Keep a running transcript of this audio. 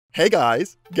Hey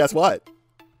guys, guess what?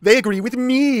 They agree with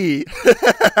me!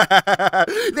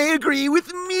 They agree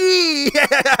with me!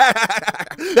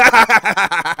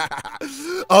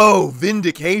 Oh,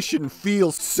 vindication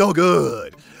feels so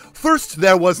good. First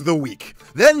there was the week.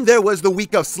 Then there was the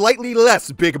week of slightly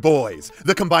less Big Boys,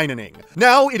 the combining.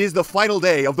 Now it is the final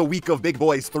day of the week of Big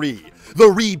Boys 3, the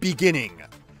re-beginning.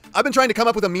 I've been trying to come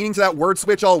up with a meaning to that word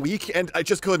switch all week, and I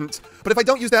just couldn't. But if I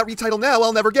don't use that retitle now,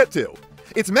 I'll never get to.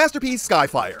 It's MasterPiece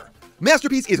Skyfire.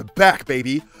 MasterPiece is back,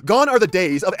 baby. Gone are the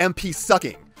days of MP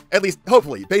sucking. At least,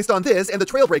 hopefully, based on this and the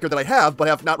Trailbreaker that I have but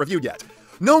have not reviewed yet.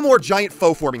 No more giant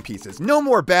faux-forming pieces, no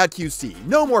more bad QC,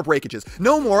 no more breakages,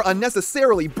 no more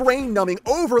unnecessarily brain-numbing,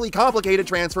 overly complicated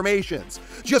transformations.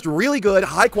 Just really good,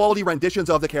 high-quality renditions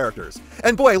of the characters.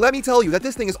 And boy, let me tell you that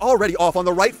this thing is already off on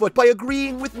the right foot by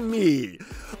agreeing with me.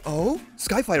 Oh,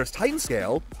 Skyfire's Titan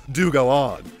scale? Do go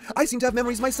on. I seem to have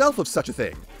memories myself of such a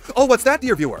thing. Oh, what's that,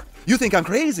 dear viewer? You think I'm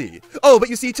crazy? Oh, but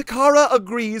you see, Takara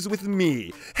agrees with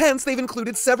me. Hence, they've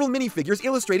included several minifigures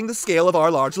illustrating the scale of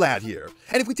our large lad here.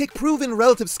 And if we take proven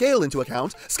relative scale into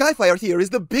account, Skyfire here is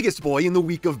the biggest boy in the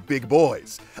week of big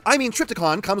boys. I mean,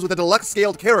 Trypticon comes with a deluxe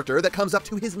scaled character that comes up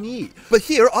to his knee. But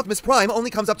here, Optimus Prime only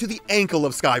comes up to the ankle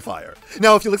of Skyfire.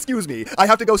 Now, if you'll excuse me, I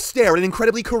have to go stare at an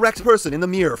incredibly correct person in the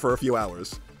mirror for a few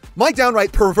hours. My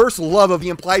downright perverse love of the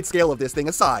implied scale of this thing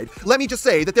aside, let me just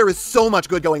say that there is so much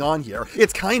good going on here,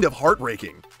 it's kind of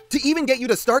heartbreaking. To even get you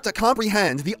to start to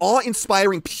comprehend the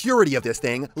awe-inspiring purity of this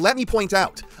thing, let me point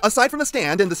out, aside from the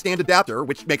stand and the stand adapter,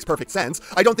 which makes perfect sense,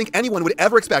 I don't think anyone would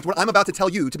ever expect what I'm about to tell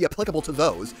you to be applicable to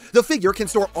those, the figure can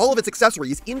store all of its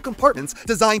accessories in compartments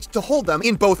designed to hold them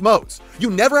in both modes. You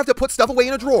never have to put stuff away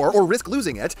in a drawer or risk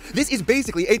losing it. This is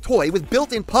basically a toy with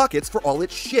built-in pockets for all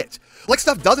its shit. Like,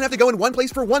 stuff doesn't have to go in one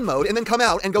place for one mode and then come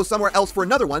out and go somewhere else for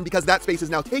another one because that space is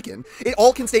now taken. It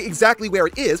all can stay exactly where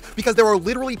it is because there are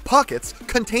literally pockets,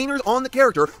 containers on the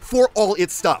character for all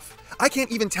its stuff. I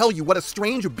can't even tell you what a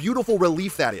strange, beautiful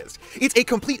relief that is. It's a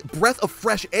complete breath of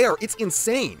fresh air. It's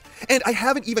insane. And I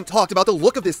haven't even talked about the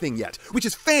look of this thing yet, which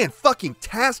is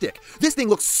fan-fucking-tastic. This thing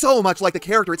looks so much like the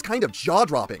character, it's kind of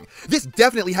jaw-dropping. This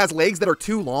definitely has legs that are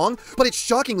too long, but it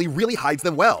shockingly really hides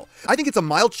them well. I think it's a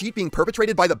mild cheat being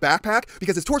perpetrated by the backpack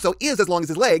because his torso is as long as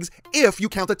his legs, if you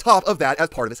count the top of that as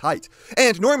part of his height.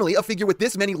 And normally, a figure with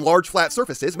this many large flat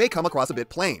surfaces may come across a bit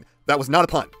plain. That was not a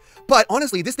pun. But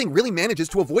honestly, this thing really manages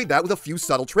to avoid that with a few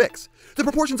subtle tricks. The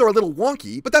proportions are a little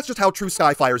wonky, but that's just how true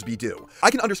Skyfires be do.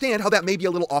 I can understand how that may be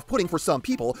a little off-putting for some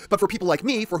people, but for people like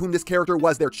me, for whom this character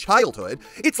was their childhood,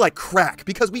 it's like crack,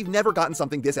 because we've never gotten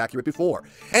something this accurate before.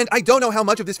 And I don't know how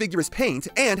much of this figure is paint,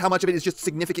 and how much of it is just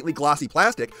significantly glossy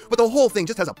plastic, but the whole thing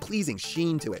just has a pleasing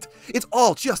sheen to it. It's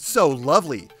all just so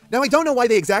lovely. Now, I don't know why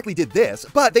they exactly did this,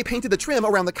 but they painted the trim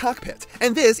around the cockpit,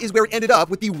 and this is where it ended up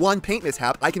with the one paint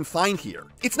mishap I can find here.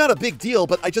 It's not a big deal,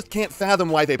 but I just can't fathom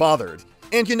why they bothered.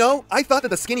 And you know, I thought that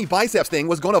the skinny biceps thing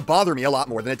was gonna bother me a lot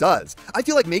more than it does. I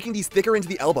feel like making these thicker into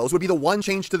the elbows would be the one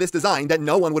change to this design that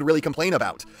no one would really complain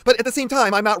about. But at the same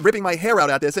time, I'm not ripping my hair out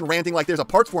at this and ranting like there's a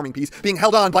parts forming piece being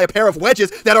held on by a pair of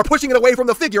wedges that are pushing it away from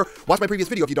the figure. Watch my previous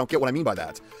video if you don't get what I mean by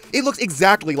that. It looks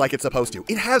exactly like it's supposed to.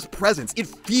 It has presence. It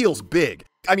feels big.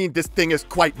 I mean, this thing is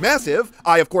quite massive.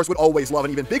 I, of course, would always love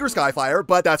an even bigger Skyfire,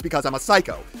 but that's because I'm a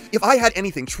psycho. If I had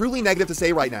anything truly negative to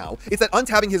say right now, it's that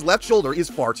untabbing his left shoulder is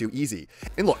far too easy.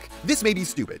 And look, this may be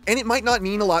stupid, and it might not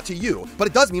mean a lot to you, but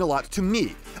it does mean a lot to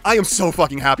me. I am so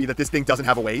fucking happy that this thing doesn't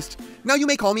have a waist. Now, you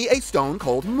may call me a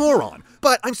stone-cold moron,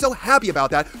 but I'm so happy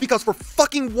about that because for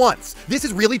fucking once, this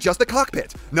is really just a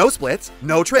cockpit. No splits,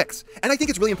 no tricks. And I think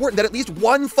it's really important that at least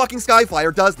one fucking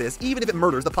Skyfire does this, even if it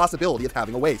murders the possibility of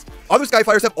having a waist. Other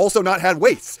Skyfires have also not had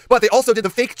waists, but they also did the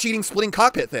fake cheating splitting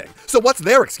cockpit thing. So what's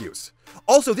their excuse?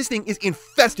 Also, this thing is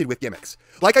infested with gimmicks.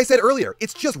 Like I said earlier,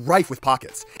 it's just rife with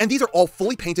pockets. And these are all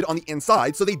fully painted on the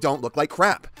inside so they don't look like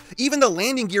crap. Even the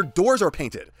landing gear doors are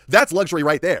painted. That's luxury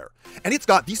right there. And it's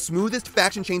got the smoothest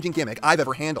faction-changing gimmick I've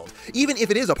ever handled, even if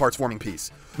it is a parts-forming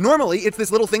piece. Normally, it's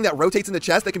this little thing that rotates in the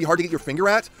chest that can be hard to get your finger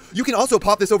at. You can also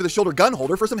pop this over the shoulder gun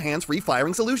holder for some hands-free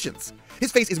firing solutions.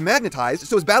 His face is magnetized,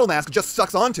 so his battle mask just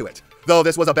sucks onto it. Though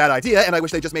this was a bad idea, and I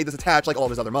wish they just made this attach like all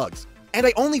of his other mugs. And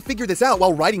I only figured this out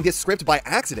while writing this script by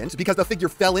accident because the figure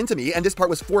fell into me and this part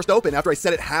was forced open after I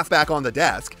set it half back on the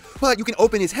desk. But you can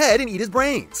open his head and eat his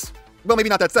brains. Well, maybe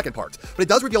not that second part, but it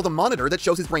does reveal the monitor that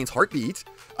shows his brain's heartbeat.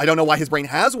 I don't know why his brain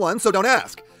has one, so don't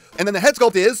ask. And then the head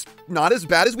sculpt is not as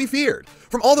bad as we feared.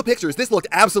 From all the pictures, this looked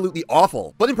absolutely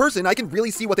awful, but in person, I can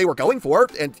really see what they were going for,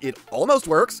 and it almost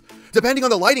works. Depending on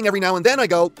the lighting every now and then, I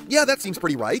go, yeah, that seems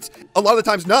pretty right. A lot of the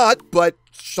times not, but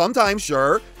sometimes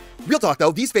sure. Real talk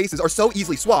though, these faces are so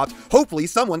easily swapped, hopefully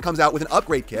someone comes out with an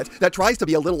upgrade kit that tries to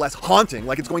be a little less haunting,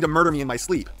 like it's going to murder me in my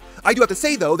sleep. I do have to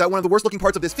say though that one of the worst looking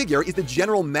parts of this figure is the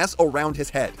general mess around his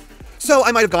head. So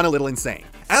I might have gone a little insane.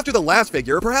 After the last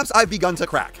figure, perhaps I've begun to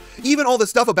crack. Even all the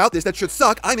stuff about this that should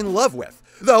suck, I'm in love with.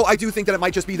 Though I do think that it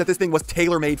might just be that this thing was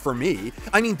tailor-made for me.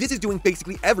 I mean, this is doing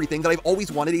basically everything that I've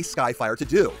always wanted a Skyfire to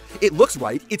do. It looks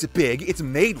right, it's big, it's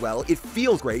made well, it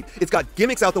feels great, it's got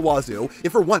gimmicks out the wazoo, it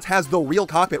for once has the real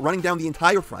cockpit running down the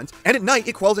entire front, and at night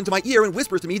it crawls into my ear and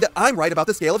whispers to me that I'm right about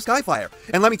the scale of Skyfire.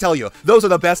 And let me tell you, those are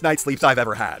the best night sleeps I've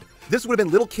ever had. This would have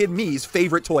been little kid me's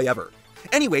favorite toy ever.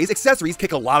 Anyways, accessories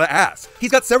kick a lot of ass.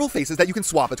 He's got several faces that you can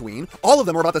swap between, all of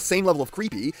them are about the same level of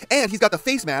creepy, and he's got the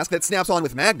face mask that snaps on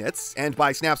with magnets, and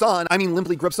by snaps on, I mean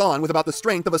limply grips on with about the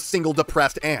strength of a single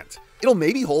depressed ant. It'll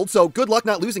maybe hold, so good luck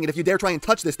not losing it if you dare try and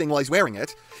touch this thing while he's wearing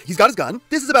it. He's got his gun.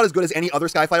 This is about as good as any other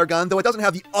Skyfire gun, though it doesn't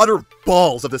have the utter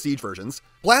balls of the Siege versions.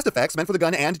 Blast effects meant for the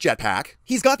gun and jetpack.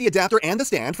 He's got the adapter and the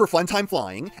stand for fun time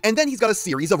flying, and then he's got a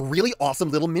series of really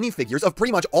awesome little minifigures of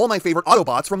pretty much all my favorite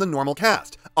Autobots from the normal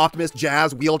cast. Optimus,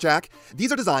 Jazz, Wheeljack.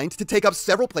 These are designed to take up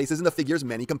several places in the figure's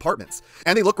many compartments,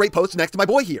 and they look great posed next to my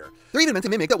boy here. They're even meant to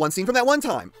mimic that one scene from that one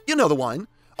time. You know the one.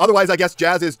 Otherwise, I guess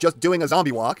Jazz is just doing a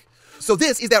zombie walk. So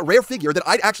this is that rare figure that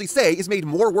I'd actually say is made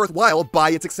more worthwhile by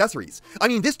its accessories. I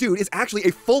mean, this dude is actually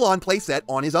a full-on playset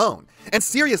on his own. And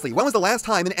seriously, when was the last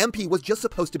time an MP was just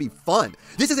supposed to be fun?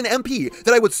 This is an MP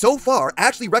that I would so far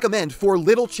actually recommend for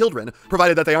little children,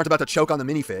 provided that they aren't about to choke on the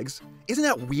minifigs. Isn't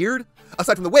that weird?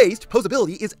 Aside from the waist,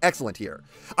 posability is excellent here.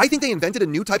 I think they invented a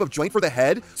new type of joint for the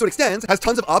head, so it extends, has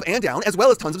tons of up and down, as well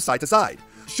as tons of side to side.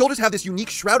 Shoulders have this unique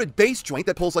shrouded base joint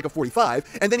that pulls like a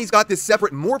 45, and then he's got this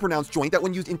separate, more pronounced joint that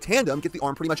when used in tandem gets the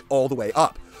arm pretty much all the way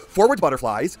up. Forward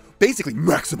butterflies, basically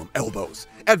maximum elbows.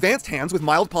 Advanced hands with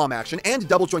mild palm action and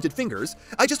double-jointed fingers.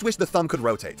 I just wish the thumb could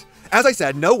rotate. As I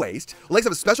said, no waist. Legs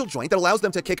have a special joint that allows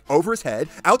them to kick over his head,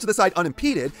 out to the side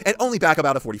unimpeded, and only back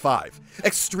about a 45.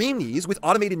 Extreme knees with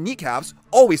automated kneecaps,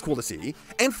 always cool to see.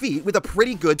 And feet with a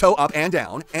pretty good toe up and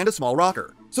down, and a small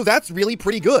rocker. So that's really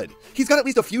pretty good. He's got at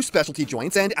least a few specialty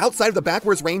joints, and outside of the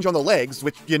backwards range on the legs,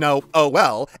 which, you know, oh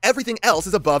well, everything else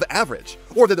is above average.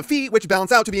 Or they're the feet, which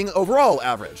balance out to being overall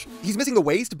average. He's missing the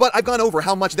waist, but I've gone over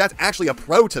how much that's actually a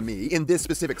pro to me in this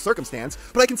specific circumstance,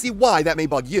 but I can see why that may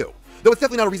bug you. Though it's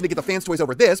definitely not a reason to get the fans' toys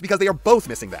over this, because they are both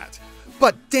missing that.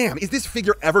 But damn, is this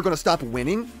figure ever gonna stop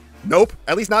winning? Nope,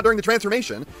 at least not during the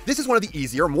transformation. This is one of the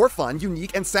easier, more fun,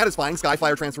 unique, and satisfying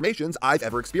Skyfire transformations I've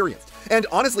ever experienced. And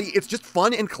honestly, it's just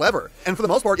fun and clever, and for the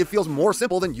most part, it feels more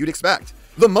simple than you'd expect.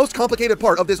 The most complicated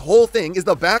part of this whole thing is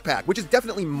the backpack, which is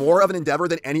definitely more of an endeavor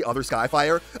than any other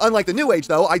Skyfire. Unlike the New Age,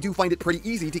 though, I do find it pretty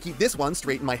easy to keep this one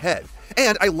straight in my head.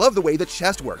 And I love the way the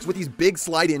chest works with these big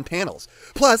slide-in panels.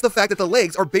 Plus, the fact that the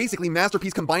legs are basically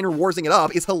MasterPiece Combiner warsing it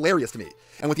up is hilarious to me.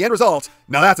 And with the end result,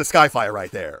 now that's a Skyfire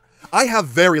right there. I have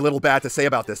very little bad to say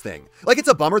about this thing. Like, it's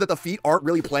a bummer that the feet aren't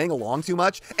really playing along too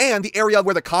much, and the area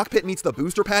where the cockpit meets the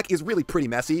booster pack is really pretty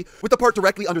messy, with the part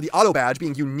directly under the auto badge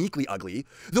being uniquely ugly.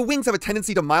 The wings have a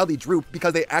tendency to mildly droop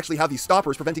because they actually have these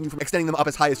stoppers preventing you from extending them up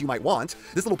as high as you might want.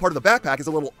 This little part of the backpack is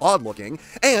a little odd looking,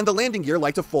 and the landing gear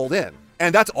like to fold in.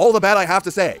 And that's all the bad I have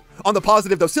to say. On the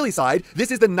positive though silly side,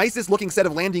 this is the nicest looking set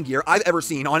of landing gear I've ever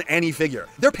seen on any figure.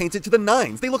 They're painted to the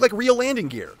nines, they look like real landing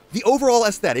gear. The overall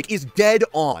aesthetic is dead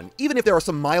on, even if there are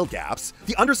some mild gaps.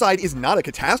 The underside is not a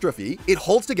catastrophe, it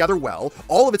holds together well,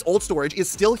 all of its old storage is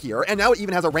still here, and now it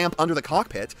even has a ramp under the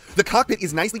cockpit. The cockpit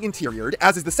is nicely interiored,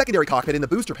 as is the secondary cockpit in the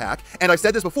booster pack, and I've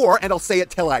said this before, and I'll say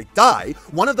it till I die,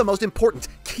 one of the most important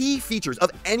key features of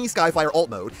any Skyfire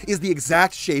alt mode is the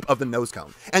exact shape of the nose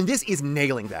cone, and this is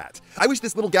nailing that. I wish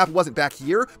this little gap wasn't back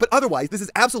here, but otherwise this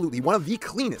is absolutely one of the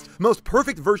cleanest, most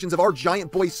perfect versions of our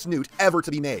giant boy snoot ever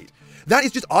to be made. That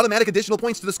is just automatic additional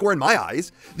points to the score in my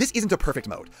eyes. This isn't a perfect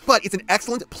mode, but it's an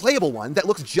excellent, playable one that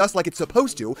looks just like it's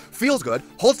supposed to, feels good,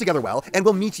 holds together well, and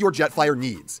will meet your Jetfire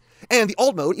needs. And the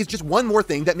alt mode is just one more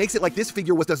thing that makes it like this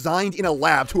figure was designed in a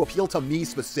lab to appeal to me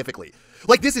specifically.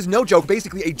 Like, this is no joke,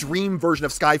 basically a dream version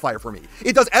of Skyfire for me.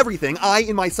 It does everything I,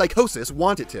 in my psychosis,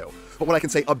 want it to. But what I can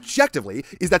say objectively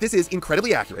is that this is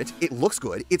incredibly accurate, it looks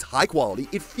good, it's high quality,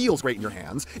 it feels great in your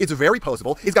hands, it's very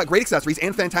posable, it's got great accessories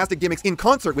and fantastic gimmicks in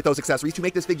concert with those accessories to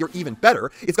make this figure even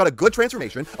better, it's got a good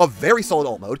transformation, a very solid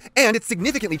alt mode, and it's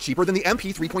significantly cheaper than the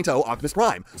MP 3.0 Optimus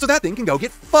Prime. So that thing can go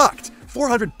get fucked!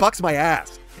 400 bucks my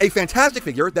ass! A fantastic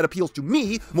figure that appeals to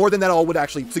me more than that all would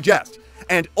actually suggest.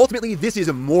 And ultimately, this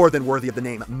is more than worthy of the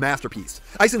name MasterPiece.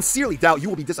 I sincerely doubt you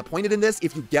will be disappointed in this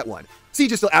if you get one.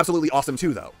 Siege is still absolutely awesome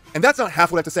too, though. And that's not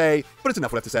half what I have to say, but it's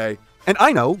enough what I have to say. And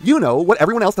I know, you know, what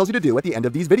everyone else tells you to do at the end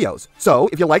of these videos. So,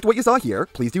 if you liked what you saw here,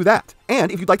 please do that.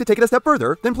 And if you'd like to take it a step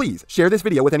further, then please share this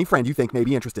video with any friend you think may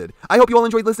be interested. I hope you all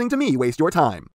enjoyed listening to me waste your time.